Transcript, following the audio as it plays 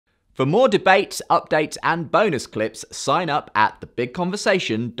For more debates, updates, and bonus clips, sign up at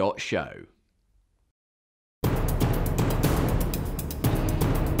thebigconversation.show.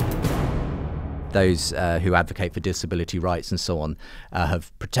 Those who advocate for disability rights and so on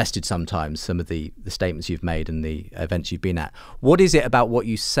have protested sometimes some of the statements you've made and the events you've been at. What is it about what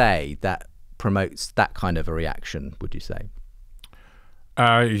you say that promotes that kind of a reaction, would you say?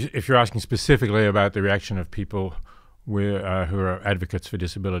 If you're asking specifically about the reaction of people who are advocates for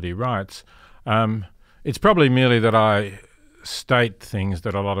disability rights, it's probably merely that I state things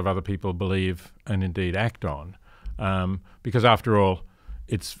that a lot of other people believe and indeed act on. Because after all,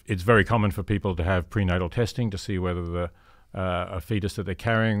 it's very common for people to have prenatal testing to see whether a fetus that they're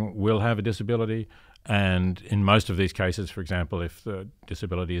carrying will have a disability. And in most of these cases, for example, if the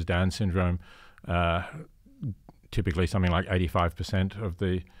disability is Down syndrome, typically something like 85% of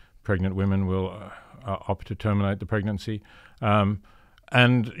the pregnant women will opt to terminate the pregnancy. And,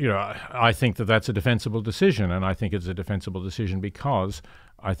 you know, I think that that's a defensible decision, and I think it's a defensible decision because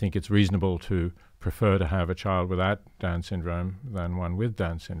I think it's reasonable to prefer to have a child without Down syndrome than one with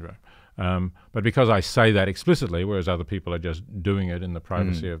Down syndrome. But because I say that explicitly, whereas other people are just doing it in the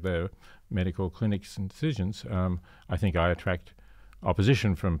privacy of their medical clinics and decisions, I think I attract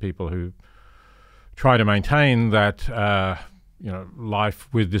opposition from people who try to maintain that, you know,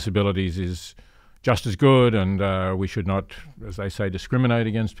 life with disabilities is just as good, and we should not, as they say, discriminate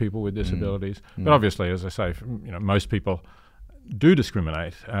against people with disabilities. But obviously, as I say, you know, most people do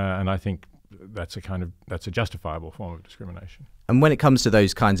discriminate, and I think that's a justifiable form of discrimination. And when it comes to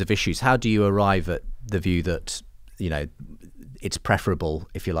those kinds of issues, how do you arrive at the view that, you know, it's preferable,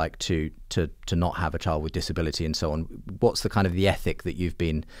 if you like, to not have a child with disability and so on? What's the kind of the ethic that you've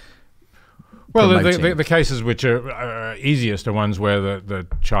been promoting? The cases which are easiest are ones where the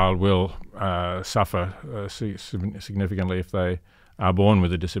child will suffer significantly if they are born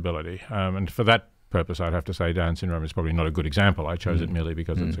with a disability. And for that purpose, I'd have to say Down syndrome is probably not a good example. I chose it merely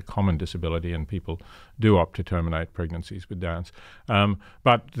because it's a common disability and people do opt to terminate pregnancies with Downs.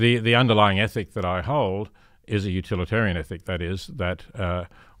 But the underlying ethic that I hold is a utilitarian ethic. That is, that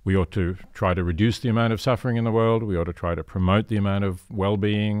we ought to try to reduce the amount of suffering in the world. We ought to try to promote the amount of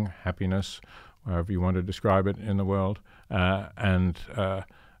well-being, happiness, however you want to describe it, in the world. And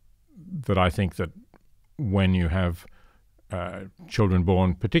that I think that when you have children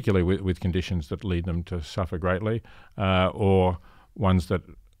born, particularly with conditions that lead them to suffer greatly, or ones that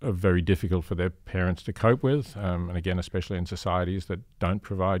are very difficult for their parents to cope with, and again, especially in societies that don't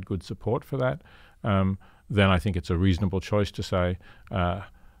provide good support for that, then I think it's a reasonable choice to say,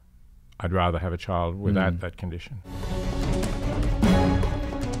 I'd rather have a child without that condition.